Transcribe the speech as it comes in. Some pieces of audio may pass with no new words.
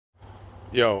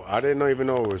Yo, I didn't even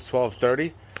know it was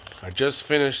 12:30. I just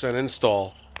finished an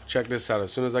install. Check this out.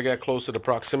 As soon as I get close to the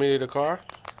proximity of the car.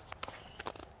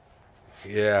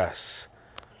 Yes.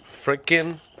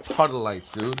 Freaking puddle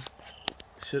lights, dude.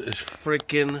 Shit is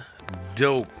freaking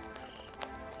dope.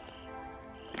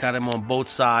 Got them on both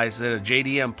sides. They're the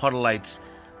JDM puddle lights.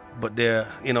 But they're,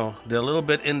 you know, they're a little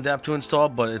bit in-depth to install,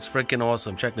 but it's freaking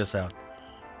awesome. Check this out.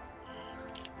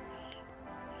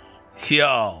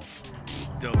 Yo.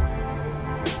 Dope.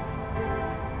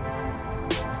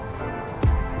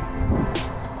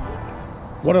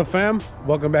 What up, fam?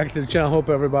 Welcome back to the channel. Hope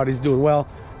everybody's doing well.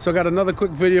 So I got another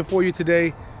quick video for you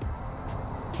today.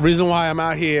 Reason why I'm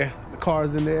out here, the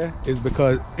car's in there, is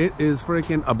because it is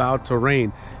freaking about to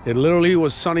rain. It literally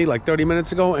was sunny like 30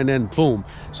 minutes ago, and then boom.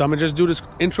 So I'm gonna just do this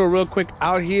intro real quick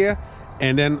out here,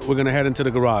 and then we're gonna head into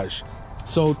the garage.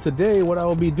 So today, what I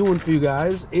will be doing for you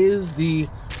guys is the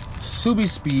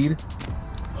SUBARU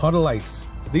puddle lights.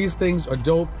 These things are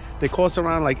dope. They cost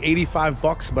around like 85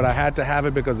 bucks, but I had to have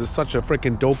it because it's such a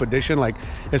freaking dope addition. Like,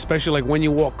 especially like when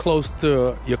you walk close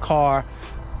to your car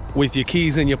with your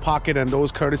keys in your pocket and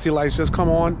those courtesy lights just come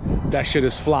on, that shit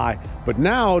is fly. But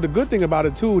now the good thing about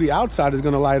it too, the outside is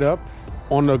gonna light up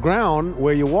on the ground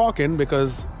where you're walking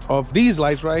because of these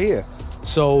lights right here.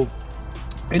 So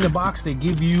in the box they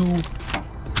give you,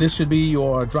 this should be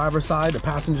your driver's side, the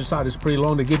passenger side is pretty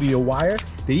long. They give you a wire.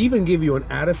 They even give you an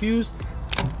adder fuse.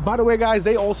 By the way, guys,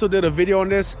 they also did a video on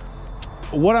this.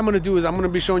 What I'm gonna do is I'm gonna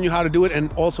be showing you how to do it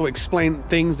and also explain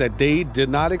things that they did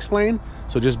not explain.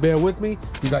 So just bear with me.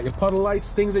 You got your puddle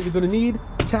lights, things that you're gonna need,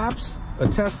 taps, a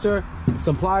tester,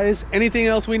 some pliers, anything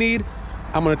else we need,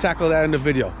 I'm gonna tackle that in the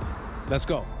video. Let's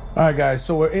go. All right, guys,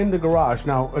 so we're in the garage.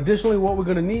 Now, additionally, what we're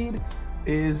gonna need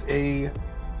is a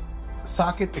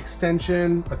socket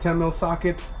extension, a 10 mil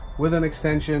socket with an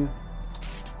extension,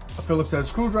 a Phillips head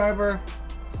screwdriver,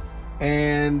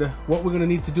 and what we're gonna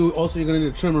need to do, also you're gonna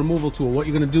need a trim removal tool. What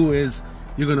you're gonna do is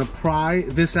you're gonna pry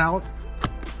this out,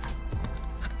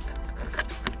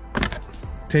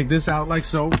 take this out like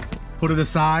so, put it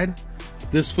aside.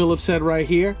 This Phillips head right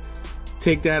here,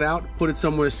 take that out, put it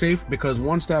somewhere safe, because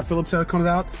once that Phillips head comes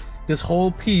out, this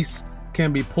whole piece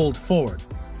can be pulled forward,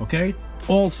 okay?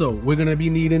 Also, we're gonna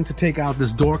be needing to take out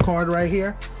this door card right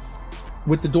here.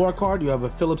 With the door card, you have a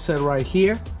Phillips head right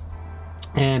here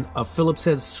and a Phillips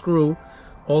head screw.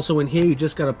 Also in here, you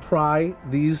just gotta pry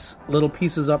these little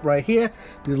pieces up right here.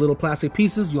 These little plastic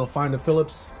pieces, you'll find the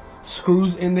Phillips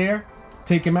screws in there.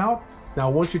 Take them out. Now,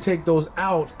 once you take those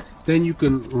out, then you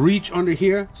can reach under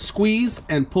here, squeeze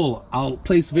and pull. I'll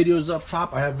place videos up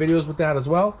top. I have videos with that as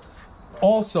well.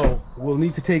 Also, we'll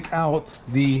need to take out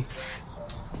the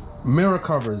mirror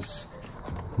covers.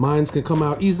 Mine can come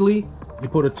out easily. You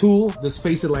put a tool, just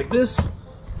face it like this.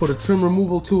 Put a trim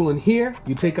removal tool in here.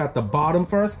 You take out the bottom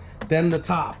first, then the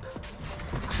top.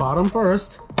 Bottom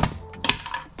first,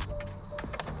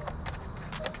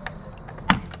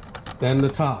 then the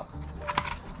top.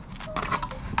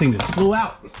 Thing just flew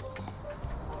out.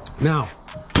 Now,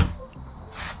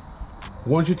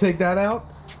 once you take that out,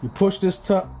 you push this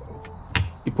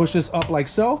up like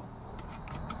so.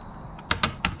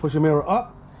 Push your mirror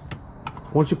up.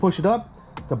 Once you push it up,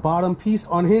 the bottom piece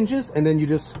unhinges, and then you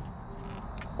just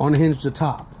unhinge the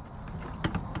top.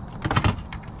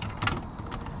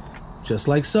 Just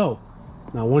like so.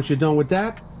 Now, once you're done with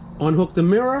that, unhook the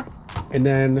mirror, and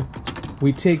then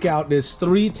we take out this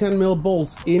 3 10 mil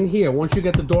bolts in here. Once you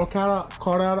get the door card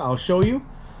out, I'll show you.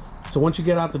 So once you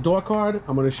get out the door card,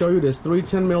 I'm gonna show you there's 3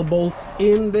 10 mil bolts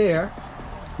in there.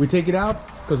 We take it out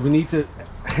because we need to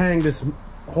hang this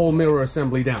whole mirror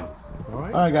assembly down. All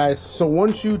right, guys, so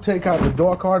once you take out the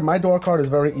door card, my door card is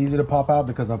very easy to pop out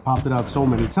because I've popped it out so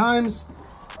many times.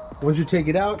 Once you take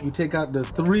it out, you take out the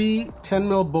 3 10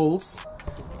 mil bolts.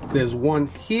 There's one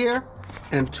here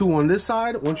and 2 on this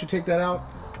side. Once you take that out,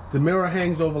 the mirror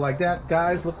hangs over like that.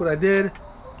 Guys, look what I did.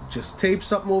 Just tape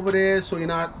something over there so you're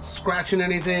not scratching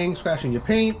anything, scratching your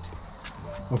paint.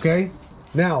 Okay,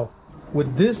 now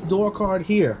with this door card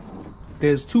here,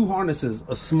 there's 2 harnesses,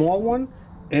 a small one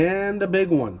and a big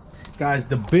one. Guys,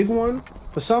 the big one,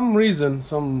 for some reason,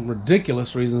 some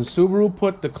ridiculous reason, Subaru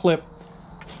put the clip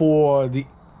for the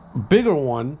bigger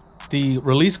one, the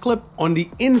release clip, on the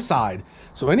inside.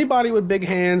 So anybody with big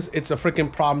hands, it's a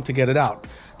freaking problem to get it out.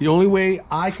 The only way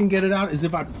I can get it out is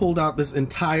if I pulled out this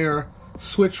entire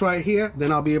switch right here,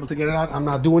 then I'll be able to get it out. I'm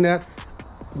not doing that.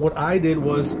 What I did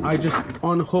was I just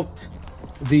unhooked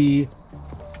the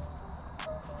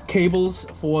cables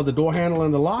for the door handle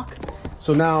and the lock.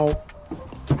 So now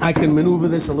I can maneuver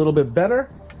this a little bit better,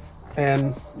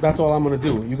 and that's all I'm gonna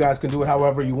do. You guys can do it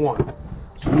however you want.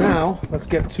 So now let's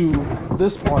get to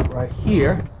this part right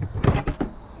here.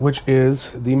 which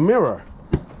is the mirror.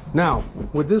 Now,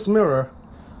 with this mirror,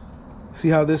 see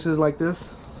how this is like this?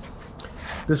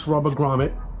 This rubber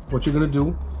grommet, what you're gonna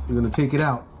do, you're gonna take it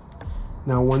out.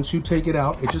 Now, once you take it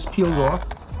out, it just peels off.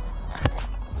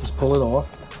 Just pull it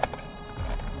off.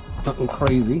 Nothing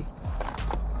crazy.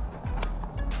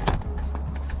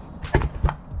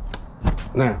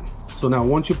 So now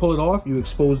once you pull it off, you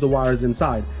expose the wires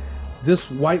inside. This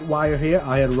white wire here,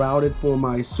 I had routed for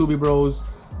my SUBARU's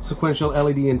sequential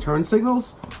LED and turn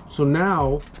signals. So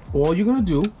now, all you're gonna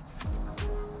do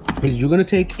is you're gonna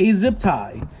take a zip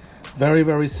tie. Very,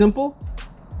 very simple.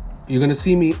 You're gonna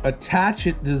see me attach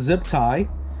the zip tie,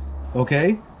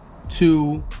 okay,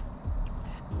 to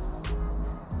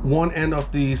one end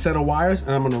of the set of wires,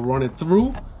 and I'm gonna run it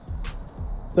through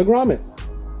the grommet,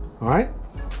 all right?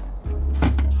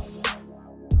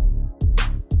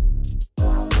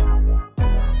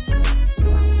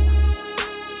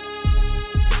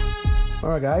 All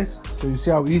right, guys, so you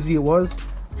see how easy it was?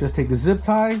 Just take the zip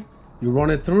tie, you run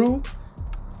it through.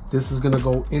 This is gonna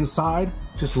go inside.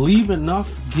 Just leave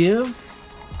enough give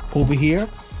over here.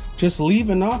 Just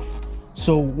leave enough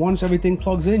so once everything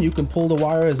plugs in, you can pull the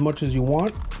wire as much as you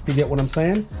want. You get what I'm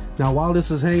saying? Now, while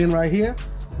this is hanging right here,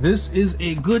 this is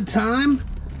a good time.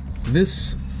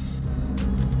 This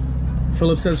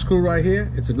Phillips head screw right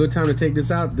here, it's a good time to take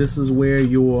this out. This is where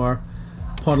your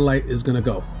puddle light is gonna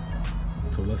go.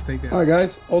 So let's take that. All right,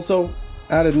 guys, also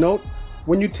added note,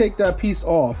 when you take that piece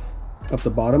off of the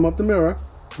bottom of the mirror,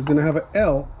 it's gonna have an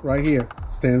L right here,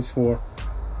 stands for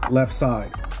left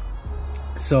side.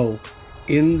 So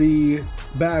in the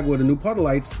bag with the new puddle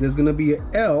lights, there's gonna be an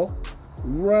L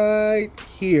right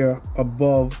here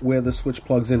above where the switch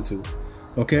plugs into,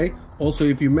 okay? Also,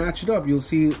 if you match it up, you'll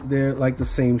see they're like the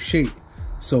same shape.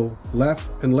 So left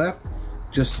and left,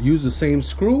 just use the same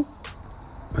screw,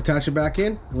 attach it back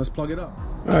in, and let's plug it up.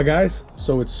 All right, guys,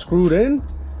 so it's screwed in.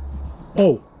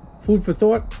 Oh, food for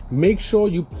thought, make sure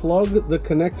you plug the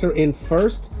connector in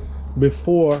first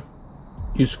before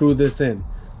you screw this in.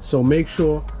 So make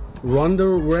sure, run the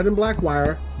red and black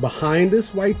wire behind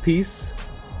this white piece,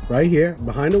 right here,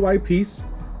 behind the white piece,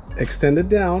 extend it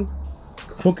down,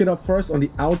 hook it up first on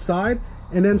the outside,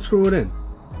 and then screw it in.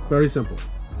 Very simple.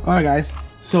 All right, guys,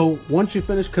 so once you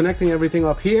finish connecting everything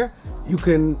up here, you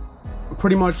can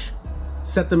pretty much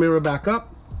set the mirror back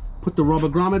up, put the rubber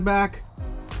grommet back,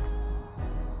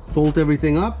 bolt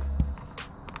everything up.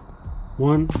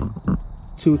 1,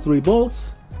 2, 3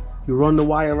 bolts. You run the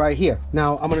wire right here.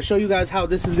 Now, I'm gonna show you guys how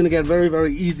this is gonna get very,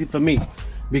 very easy for me,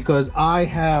 because I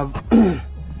have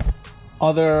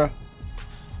other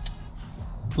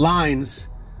lines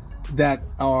that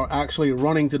are actually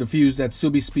running to the fuse that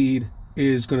SUBARU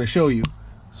is gonna show you.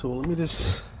 So let me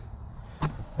just,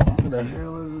 what the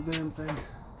hell is the damn thing?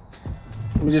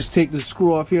 Let me just take the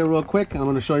screw off here real quick. I'm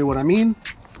gonna show you what I mean.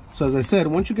 So as I said,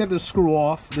 once you get this screw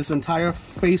off, this entire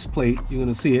face plate, you're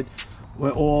gonna see it,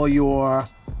 where all your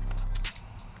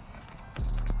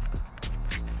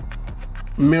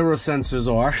mirror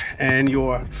sensors are and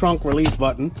your trunk release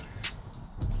button.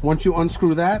 Once you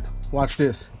unscrew that, watch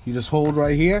this. You just hold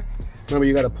right here. Remember,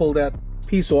 you gotta pull that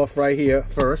piece off right here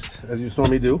first, as you saw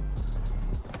me do.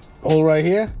 Hold right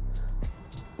here.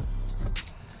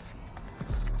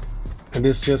 And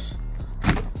this just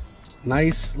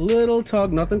nice little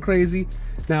tug, nothing crazy.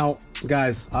 Now,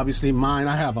 guys, obviously mine,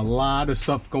 I have a lot of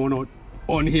stuff going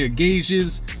on here.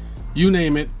 Gauges, you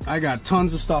name it. I got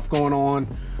tons of stuff going on.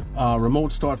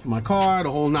 Remote start for my car,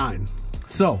 the whole 9.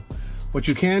 So, what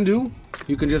you can do,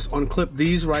 you can just unclip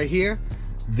these right here.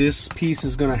 This piece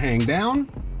is gonna hang down.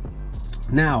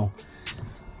 Now,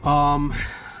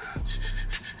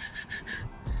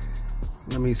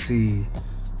 let me see.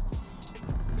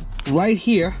 Right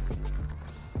here,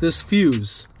 this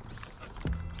fuse,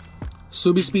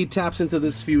 SUBARU taps into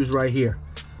this fuse right here.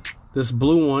 This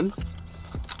blue one.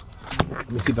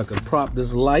 Let me see if I can prop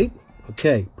this light.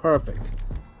 Okay, perfect.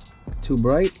 Too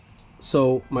bright.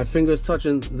 So my finger's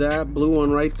touching that blue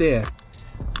one right there.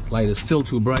 Light is still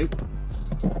too bright.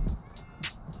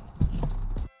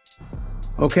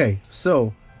 Okay,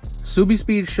 so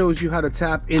SUBARU shows you how to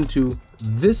tap into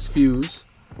this fuse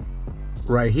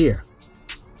right here.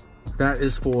 That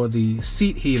is for the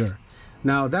seat heater.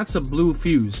 Now that's a blue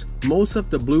fuse. Most of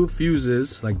the blue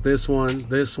fuses, like this one,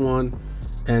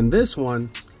 and this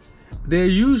one, they're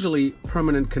usually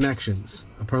permanent connections.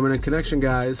 A permanent connection,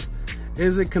 guys,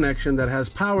 is a connection that has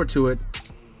power to it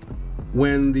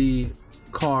when the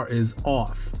car is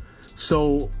off.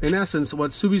 So in essence,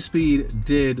 what SUBARU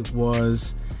did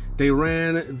was they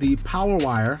ran the power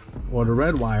wire, or the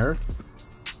red wire,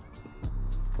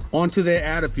 onto their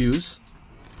adder fuse,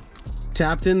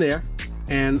 tapped in there,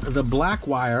 And the black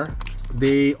wire,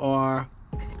 I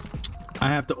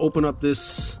have to open up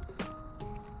this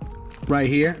right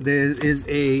here. There is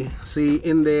see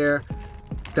in there,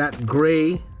 that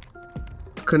gray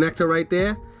connector right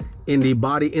there in the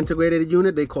body integrated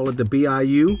unit, they call it the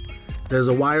BIU. There's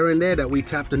a wire in there that we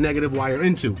tap the negative wire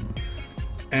into.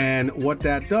 And what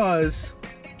that does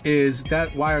is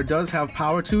that wire does have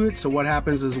power to it. So what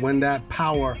happens is when that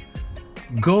power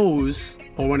goes,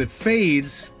 or when it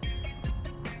fades,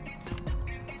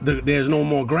 there's no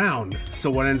more ground.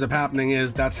 So what ends up happening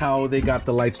is that's how they got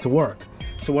the lights to work.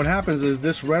 So what happens is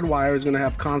this red wire is going to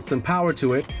have constant power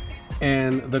to it,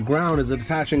 and the ground is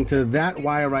attaching to that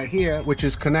wire right here, which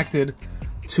is connected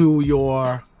to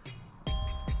your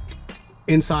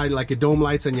inside, like your dome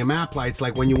lights and your map lights,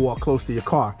 like when you walk close to your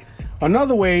car.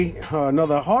 Another way,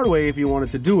 another hard way, if you wanted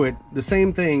to do it, the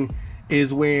same thing,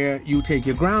 is where you take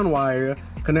your ground wire,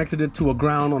 connected it to a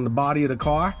ground on the body of the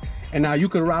car, and now you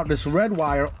can route this red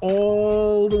wire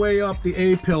all the way up the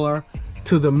A pillar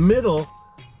to the middle,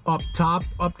 up top,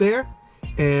 up there,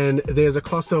 and there's a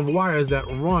cluster of wires that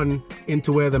run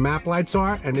into where the map lights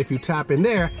are, and if you tap in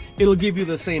there, it'll give you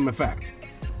the same effect.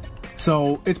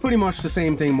 So it's pretty much the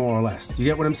same thing, more or less. You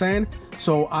get what I'm saying?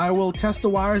 So I will test the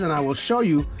wires and I will show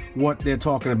you what they're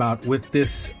talking about with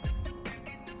this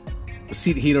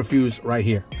seat heater fuse right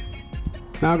here.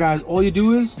 Now guys, all you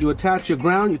do is you attach your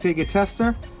ground, you take your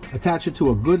tester, attach it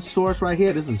to a good source right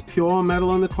here. This is pure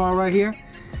metal in the car right here.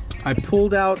 I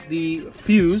pulled out the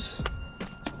fuse.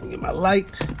 Let me get my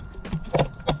light.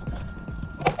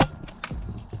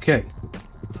 Okay.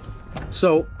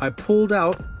 So I pulled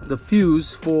out the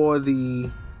fuse for the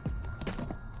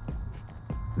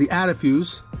adder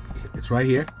fuse. It's right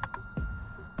here.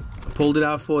 I pulled it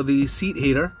out for the seat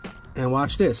heater, and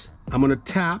watch this. I'm gonna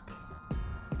tap,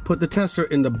 put the tester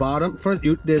in the bottom. First,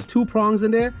 there's two prongs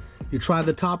in there. You try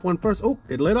the top one first. Oh,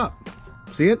 it lit up.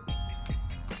 See it?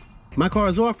 My car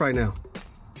is off right now.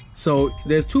 So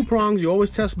there's two prongs, you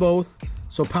always test both,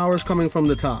 so power is coming from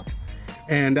the top.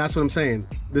 And that's what I'm saying.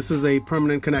 This is a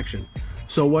permanent connection.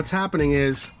 So what's happening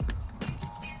is,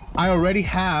 I already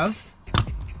have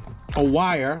a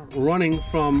wire running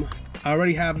from, I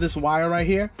already have this wire right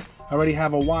here. I already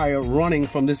have a wire running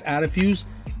from this adder fuse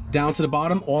down to the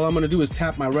bottom. All I'm gonna do is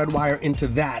tap my red wire into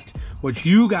that. What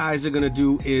you guys are gonna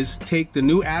do is take the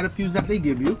new adder fuse that they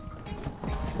give you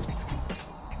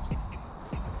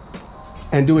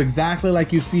and do exactly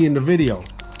like you see in the video.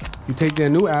 You take their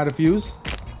new adder fuse,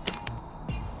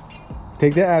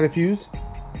 take their adder fuse,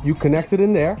 you connect it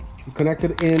in there, you connect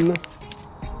it in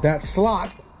that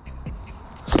slot.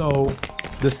 So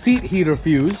the seat heater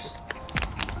fuse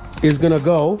is gonna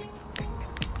go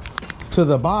to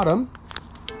the bottom,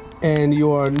 and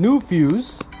your new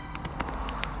fuse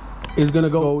is gonna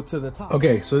go to the top.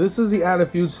 Okay, so this is the adder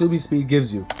fuse SUBARU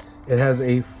gives you. It has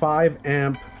a 5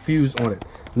 amp fuse on it.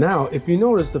 Now, if you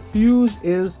notice, the fuse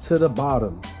is to the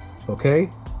bottom, okay?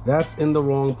 That's in the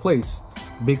wrong place,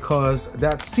 because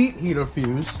that seat heater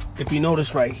fuse, if you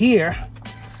notice right here,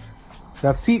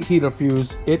 that seat heater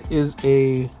fuse, it is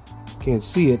a, can't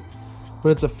see it, but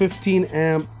it's a 15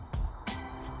 amp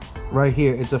right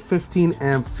here. It's a 15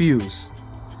 amp fuse.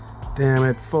 Damn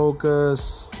it,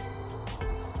 focus.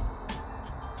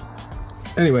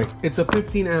 Anyway, it's a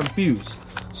 15 amp fuse.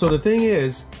 So the thing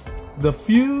is, the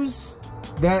fuse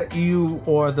that you,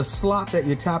 or the slot that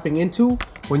you're tapping into,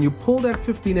 when you pull that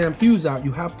 15 amp fuse out,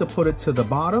 you have to put it to the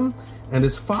bottom, and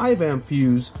this 5 amp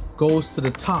fuse goes to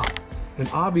the top. And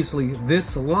obviously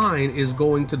this line is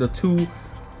going to the two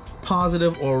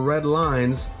positive or red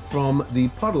lines from the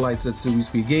puddle lights that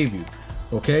SUBARU gave you.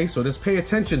 Okay, so just pay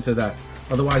attention to that.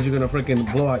 Otherwise you're gonna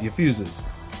freaking blow out your fuses.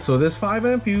 So this 5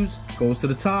 amp fuse goes to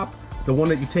the top. The one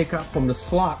that you take out from the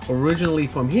slot originally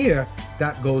from here,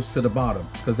 that goes to the bottom,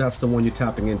 because that's the one you're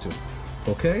tapping into.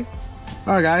 Okay?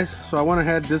 All right, guys, so I went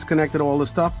ahead, disconnected all the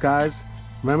stuff, guys.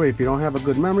 Remember, if you don't have a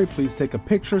good memory, please take a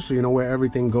picture so you know where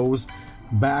everything goes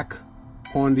back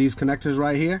on these connectors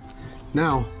right here.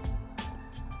 Now,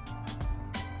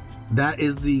 that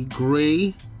is the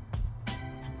gray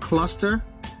cluster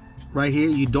right here.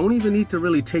 You don't even need to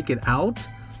really take it out.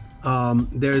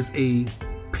 There's a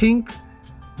pink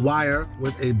wire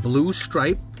with a blue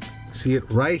stripe. See it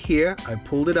right here. I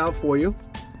pulled it out for you.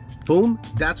 Boom.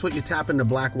 That's what you tap in the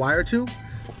black wire to,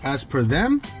 as per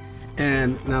them.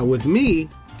 And now with me,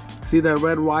 see that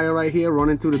red wire right here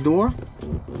running through the door?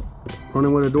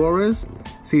 Running where the door is?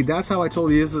 See, that's how I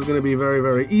told you this is going to be very,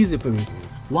 very easy for me.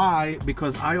 Why?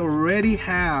 Because I already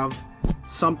have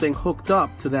something hooked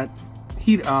up to that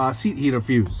seat heater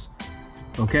fuse.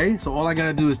 Okay, so all I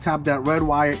gotta do is tap that red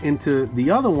wire into the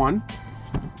other one,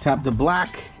 tap the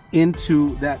black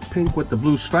into that pink with the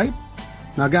blue stripe.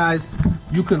 Now guys,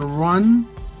 you can run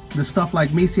the stuff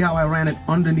like me. See how I ran it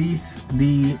underneath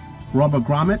the rubber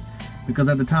grommet? Because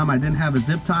at the time I didn't have a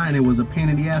zip tie and it was a pain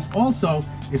in the ass. Also,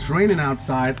 it's raining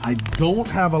outside. I don't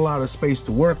have a lot of space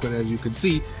to work with, as you can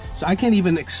see. So I can't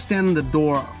even extend the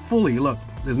door fully. Look,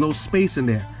 there's no space in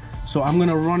there. So I'm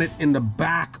gonna run it in the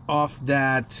back of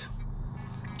that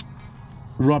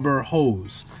rubber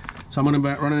hose. So I'm gonna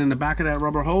run it in the back of that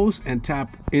rubber hose and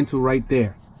tap into right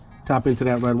there. Tap into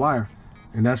that red wire.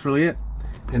 And that's really it.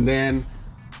 And then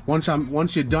once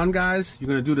you're done, guys, you're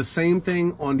gonna do the same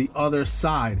thing on the other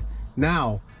side.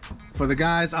 Now, for the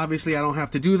guys, obviously I don't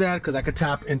have to do that because I could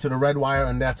tap into the red wire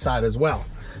on that side as well.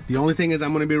 The only thing is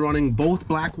I'm gonna be running both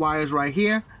black wires right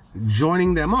here,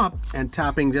 joining them up and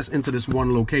tapping just into this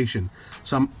one location.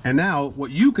 So and now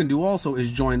what you can do also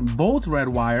is join both red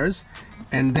wires,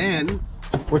 and then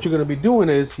what you're gonna be doing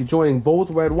is you're joining both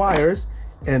red wires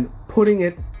and putting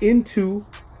it into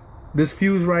this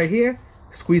fuse right here,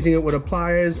 squeezing it with a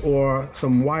pliers or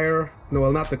some wire, no,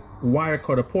 well, not the wire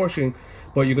cutter portion,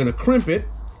 but you're gonna crimp it,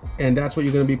 and that's what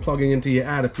you're gonna be plugging into your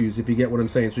adder fuse, if you get what I'm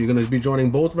saying. So you're gonna be joining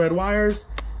both red wires,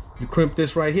 you crimp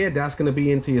this right here, that's gonna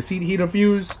be into your seat heater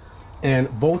fuse, and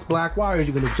both black wires,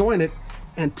 you're gonna join it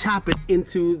and tap it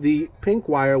into the pink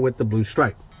wire with the blue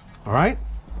stripe. All right?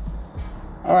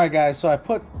 All right, guys, so I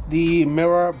put the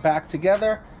mirror back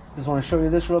together. Just wanna show you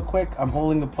this real quick. I'm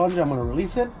holding the plunger, I'm gonna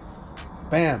release it.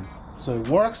 Bam, so it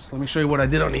works. Let me show you what I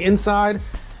did on the inside.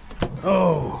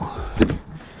 Oh,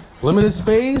 limited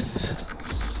space,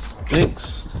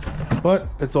 stinks, but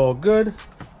it's all good.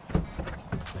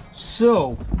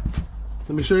 So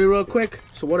let me show you real quick.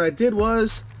 So what I did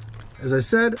was, as I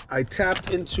said, I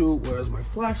tapped into, where's my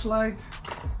flashlight?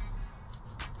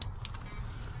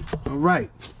 All right,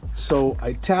 so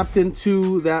I tapped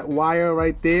into that wire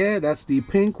right there. That's the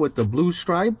pink with the blue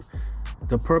stripe,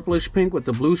 the purplish pink with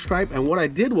the blue stripe. And what I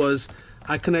did was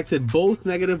I connected both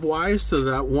negative wires to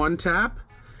that one tap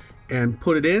and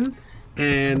put it in,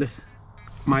 and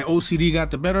my OCD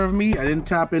got the better of me. I didn't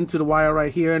tap into the wire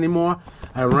right here anymore.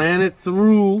 I ran it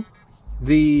through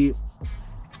the,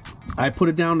 I put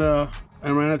it down to, I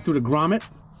ran it through the grommet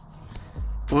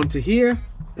onto here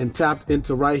and tapped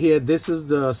into right here. This is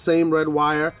the same red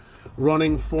wire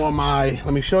running for my,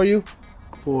 let me show you,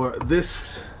 for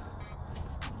this,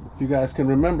 if you guys can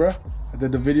remember, I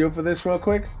did the video for this real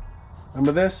quick.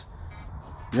 Remember this?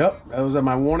 Yep, those are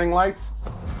my warning lights.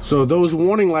 So those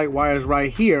warning light wires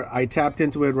right here, I tapped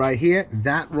into it right here.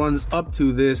 That runs up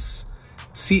to this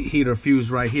seat heater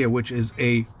fuse right here, which is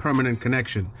a permanent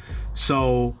connection.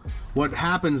 So what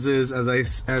happens is,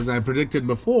 as I predicted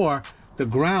before, the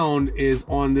ground is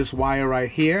on this wire right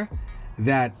here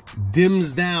that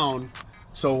dims down.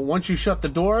 So once you shut the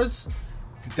doors,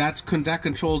 that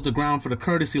controls the ground for the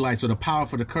courtesy lights, or the power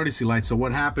for the courtesy lights. So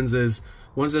what happens is,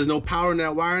 once there's no power in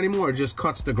that wire anymore, it just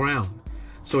cuts the ground.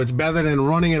 So it's better than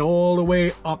running it all the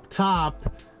way up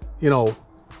top, you know,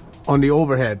 on the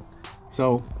overhead.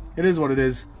 So it is what it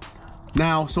is.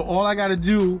 Now, so all I gotta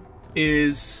do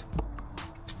is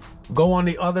go on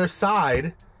the other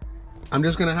side. I'm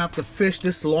just gonna have to fish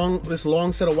this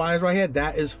long set of wires right here.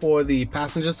 That is for the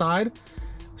passenger side.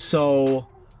 So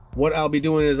what I'll be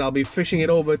doing is I'll be fishing it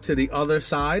over to the other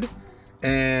side,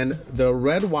 and the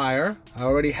red wire, I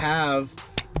already have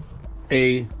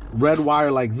a red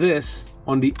wire like this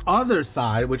on the other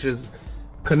side, which is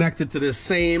connected to the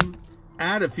same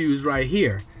adder fuse right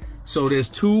here. So there's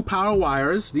two power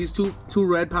wires, these two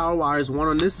red power wires, one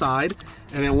on this side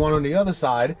and then one on the other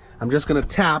side. I'm just gonna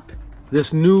tap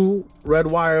this new red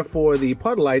wire for the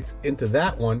puddle lights into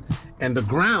that one, and the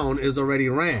ground is already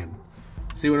ran.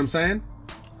 See what I'm saying?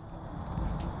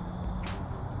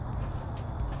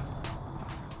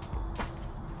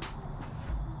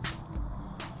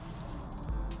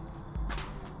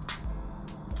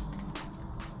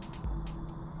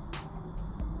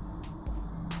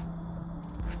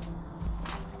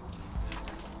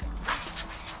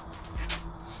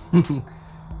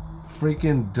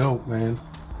 Freaking dope, man.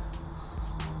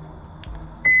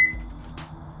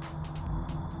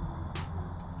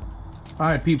 All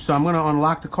right, peeps, so I'm gonna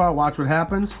unlock the car, watch what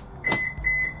happens.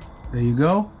 There you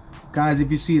go. Guys,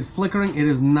 if you see it flickering, it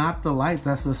is not the light,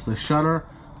 that's just the shutter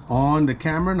on the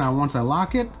camera. Now, once I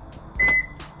lock it,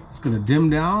 it's gonna dim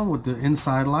down with the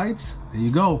inside lights. There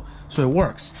you go, so it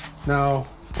works. Now,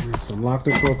 let's unlock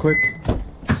this real quick.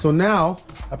 So now,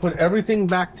 I put everything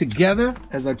back together,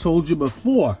 as I told you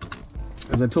before.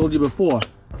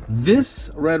 This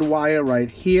red wire right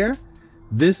here,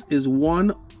 this is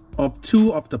one of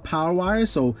two of the power wires.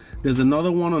 So there's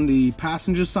another one on the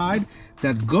passenger side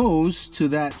that goes to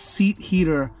that seat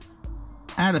heater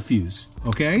add a fuse,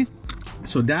 okay?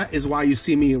 So that is why you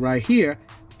see me right here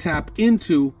tap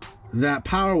into that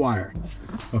power wire,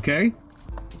 okay?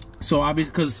 So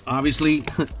because obviously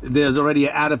there's already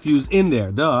an add a fuse in there,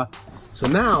 duh. So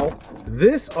now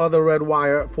this other red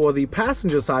wire for the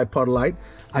passenger side puddle light,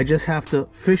 I just have to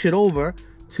fish it over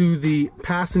to the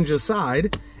passenger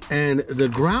side, and the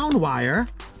ground wire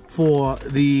for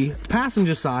the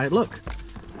passenger side, look,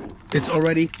 it's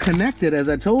already connected, as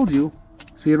I told you.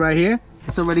 See it right here?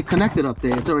 It's already connected up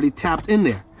there. It's already tapped in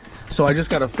there. So I just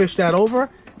got to fish that over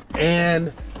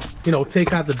and, you know,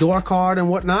 take out the door card and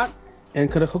whatnot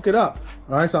and could hook it up.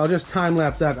 All right, so I'll just time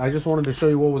lapse that. I just wanted to show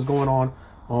you what was going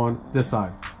on this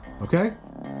side, okay?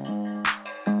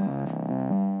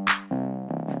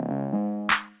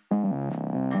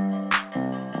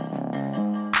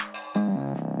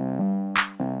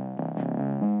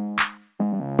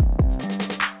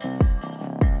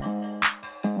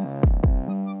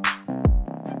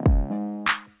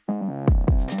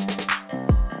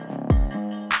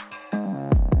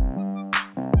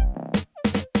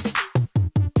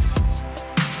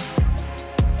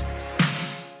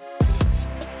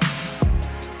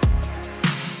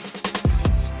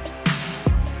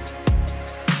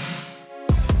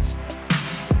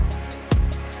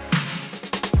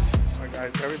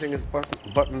 Everything is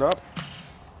buttoned up.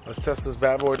 Let's test this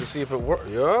bad boy to see if it works.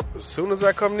 Yup, as soon as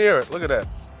I come near it, look at that.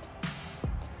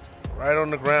 Right on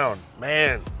the ground.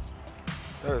 Man,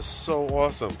 that is so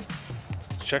awesome.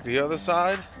 Let's check the other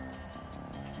side.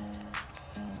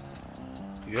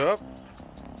 Yup.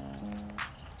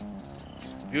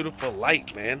 It's beautiful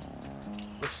light, man.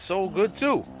 Looks so good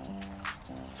too.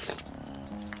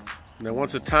 And then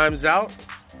once it times out,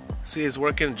 see it's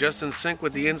working just in sync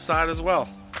with the inside as well.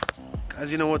 Guys,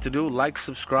 you know what to do. Like,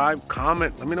 subscribe,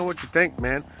 comment. Let me know what you think,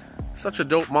 man. Such a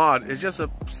dope mod. It's just a,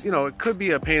 you know, it could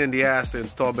be a pain in the ass to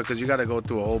install because you got to go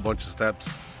through a whole bunch of steps.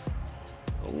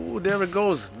 Ooh, there it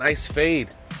goes. Nice fade.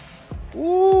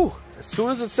 Ooh, as soon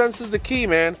as it senses the key,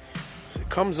 man, it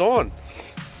comes on.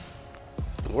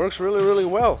 It works really, really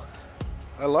well.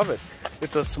 I love it.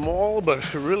 It's a small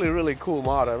but really, really cool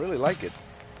mod. I really like it.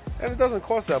 And it doesn't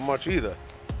cost that much either.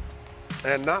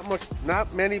 And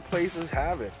not many places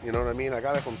have it, you know what I mean? I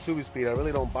got it from SUBARU. I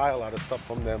really don't buy a lot of stuff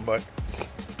from them, but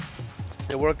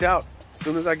it worked out. As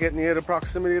soon as I get near the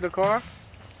proximity of the car,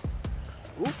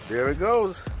 oop, there it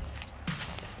goes.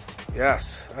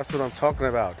 Yes, that's what I'm talking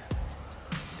about.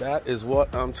 That is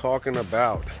what I'm talking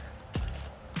about.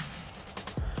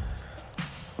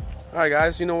 All right,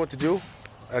 guys, you know what to do.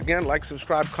 Again, like,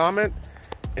 subscribe, comment,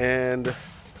 and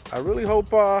I really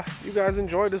hope you guys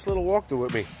enjoyed this little walkthrough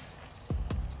with me.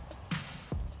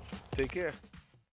 Take care.